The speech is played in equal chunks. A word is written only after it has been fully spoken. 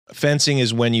fencing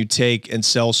is when you take and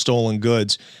sell stolen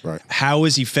goods. Right. How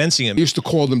is he fencing him? He used to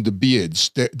call them the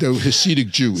Beards. They're Hasidic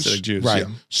Jews. Hasidic Jews, right.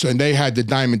 yeah. So, and they had the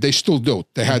Diamond, they still do.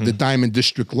 They had the Diamond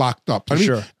District locked up.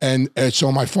 Sure. And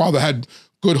so my father had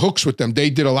good hooks with them. They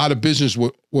did a lot of business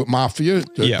with Mafia.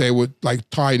 They were like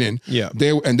tied in. Yeah.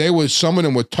 Some of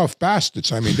them were tough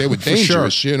bastards. I mean, they were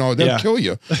dangerous, sure. you know, they'll kill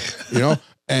you, you know?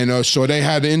 And so they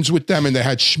had ins with them, and they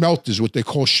had schmelters, what they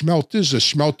call schmelters. A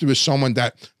schmelter is someone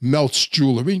that melts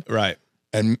jewelry. Right.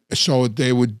 And so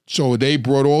they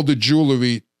brought all the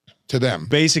jewelry to them.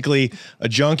 Basically, a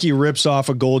junkie rips off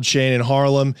a gold chain in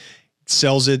Harlem,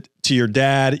 sells it to your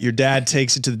dad. Your dad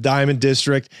takes it to the Diamond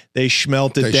District. They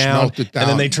smelt it down, and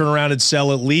then they turn around and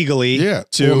sell it legally. Yeah,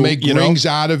 to or make rings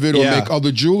out of it, or make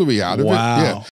other jewelry out of it. Yeah.